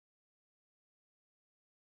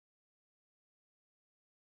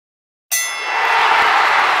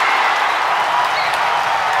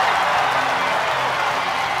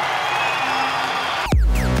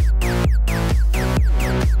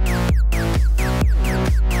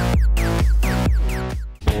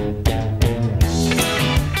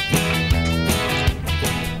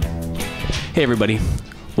Hey everybody,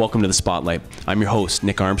 welcome to the Spotlight. I'm your host,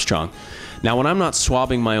 Nick Armstrong. Now when I'm not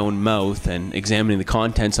swabbing my own mouth and examining the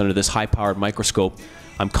contents under this high-powered microscope,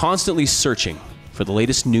 I'm constantly searching for the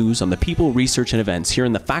latest news on the people, research, and events here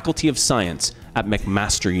in the Faculty of Science at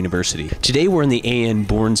McMaster University. Today we're in the A.N.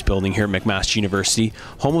 Bournes building here at McMaster University,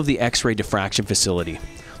 home of the X-ray diffraction facility.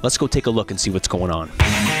 Let's go take a look and see what's going on.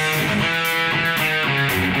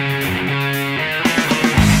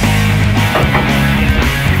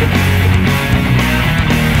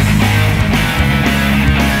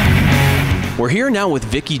 We're here now with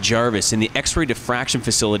Vicki Jarvis in the X-ray diffraction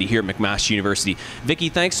facility here at McMaster University. Vicki,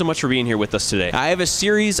 thanks so much for being here with us today. I have a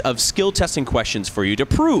series of skill testing questions for you to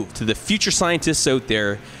prove to the future scientists out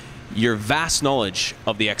there your vast knowledge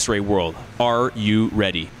of the X-ray world. Are you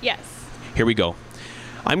ready? Yes. Here we go.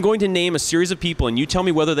 I'm going to name a series of people and you tell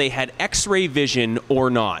me whether they had X-ray vision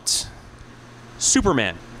or not.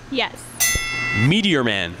 Superman. Yes. Meteor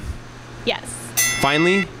Man. Yes.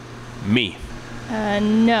 Finally, me.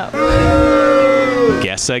 No.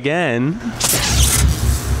 Guess again.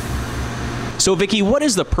 So Vicki, what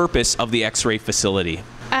is the purpose of the X-ray facility?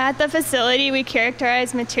 At the facility, we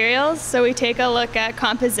characterize materials, so we take a look at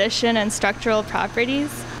composition and structural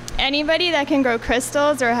properties. Anybody that can grow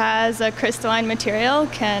crystals or has a crystalline material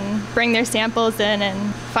can bring their samples in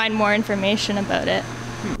and find more information about it.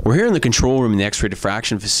 We're here in the control room in the X-ray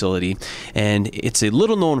diffraction facility, and it's a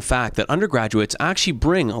little known fact that undergraduates actually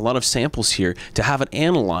bring a lot of samples here to have it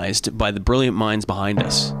analyzed by the brilliant minds behind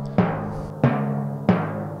us.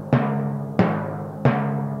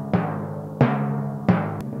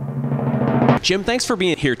 Jim, thanks for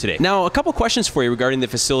being here today. Now, a couple questions for you regarding the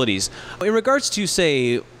facilities. In regards to,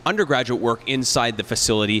 say, undergraduate work inside the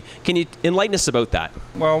facility, can you enlighten us about that?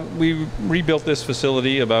 Well, we rebuilt this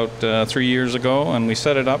facility about 3 years ago, and we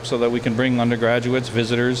set it up so that we can bring undergraduates,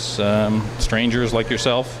 visitors, strangers like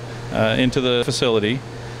yourself into the facility.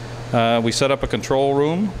 We set up a control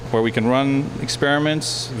room where we can run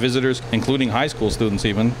experiments. Visitors, including high school students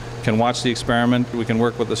even, can watch the experiment. We can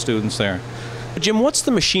work with the students there. Jim, what's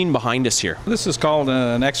the machine behind us here? This is called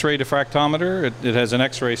an X-ray diffractometer. It has an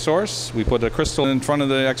X-ray source. We put a crystal in front of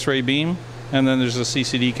the X-ray beam, and then there's a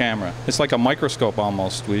CCD camera. It's like a microscope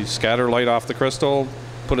almost. We scatter light off the crystal,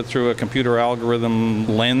 put it through a computer algorithm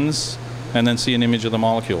lens, and then see an image of the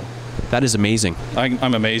molecule. That is amazing.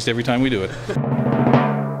 I'm amazed every time we do it.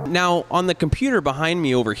 Now, on the computer behind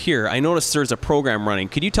me over here, I noticed there's a program running.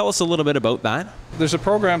 Could you tell us a little bit about that? There's a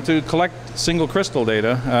program to collect single crystal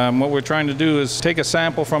data. What we're trying to do is take a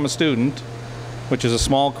sample from a student, which is a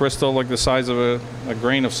small crystal like the size of a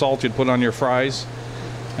grain of salt you'd put on your fries,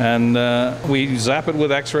 and we zap it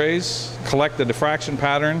with X-rays, collect the diffraction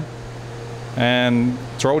pattern, and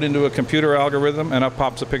throw it into a computer algorithm, and up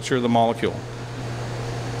pops a picture of the molecule.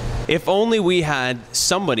 If only we had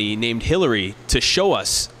somebody named Hillary to show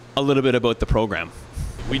us a little bit about the program.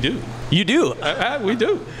 We do. You do? We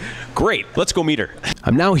do. Great. Let's go meet her.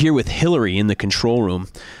 I'm now here with Hillary in the control room.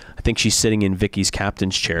 I think she's sitting in Vicki's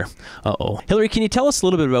captain's chair. Uh-oh. Hillary, can you tell us a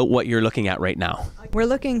little bit about what you're looking at right now? We're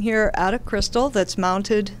looking here at a crystal that's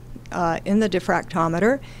mounted in the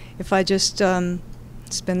diffractometer. If I just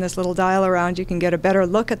spin this little dial around, you can get a better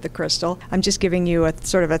look at the crystal. I'm just giving you a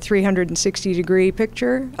sort of a 360-degree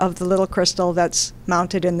picture of the little crystal that's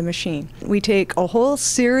mounted in the machine. We take a whole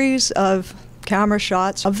series of camera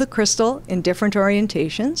shots of the crystal in different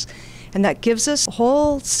orientations, and that gives us a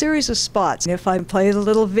whole series of spots. If I play the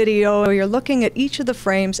little video, you're looking at each of the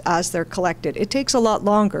frames as they're collected. It takes a lot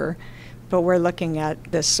longer, but we're looking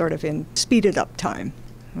at this sort of in speeded up time.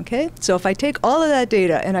 Okay, so if I take all of that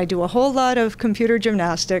data and I do a whole lot of computer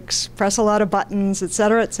gymnastics, press a lot of buttons,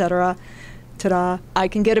 etc., ta-da, I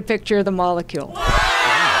can get a picture of the molecule.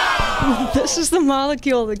 Wow. This is the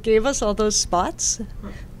molecule that gave us all those spots.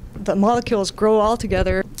 The molecules grow all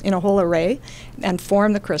together in a whole array and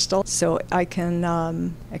form the crystal. So I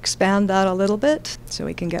can expand that a little bit so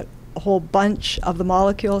we can get a whole bunch of the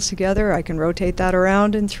molecules together. I can rotate that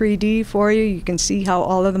around in 3D for you. You can see how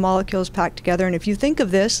all of the molecules pack together. And if you think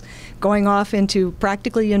of this going off into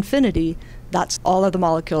practically infinity, that's all of the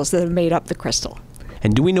molecules that have made up the crystal.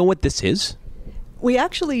 And do we know what this is? We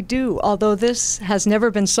actually do, although this has never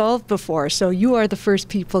been solved before. So you are the first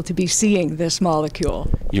people to be seeing this molecule.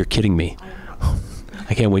 You're kidding me.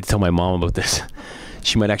 I can't wait to tell my mom about this.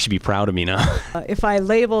 She might actually be proud of me now. If I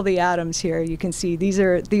label the atoms here, you can see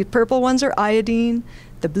the purple ones are iodine,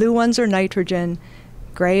 the blue ones are nitrogen,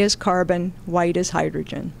 gray is carbon, white is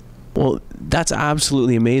hydrogen. Well, that's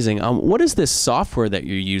absolutely amazing. What is this software that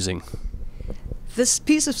you're using? This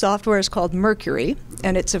piece of software is called Mercury,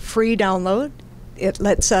 and it's a free download. It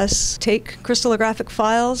lets us take crystallographic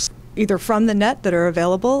files either from the net that are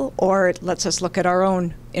available, or it lets us look at our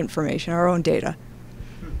own information, our own data.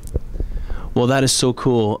 Well, that is so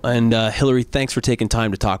cool. And Hillary, thanks for taking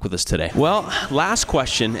time to talk with us today. Well, last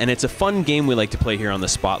question, and it's a fun game we like to play here on the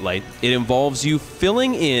Spotlight. It involves you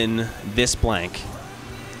filling in this blank.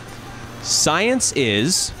 Science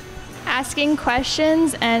is... Asking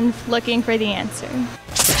questions and looking for the answer.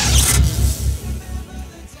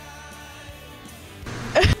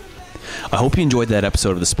 I hope you enjoyed that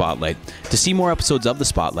episode of The Spotlight. To see more episodes of The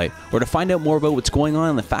Spotlight, or to find out more about what's going on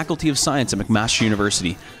in the Faculty of Science at McMaster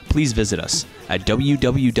University, please visit us at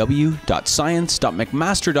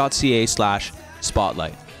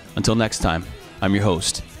www.science.mcmaster.ca/spotlight. Until next time, I'm your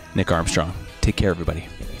host, Nick Armstrong. Take care, everybody.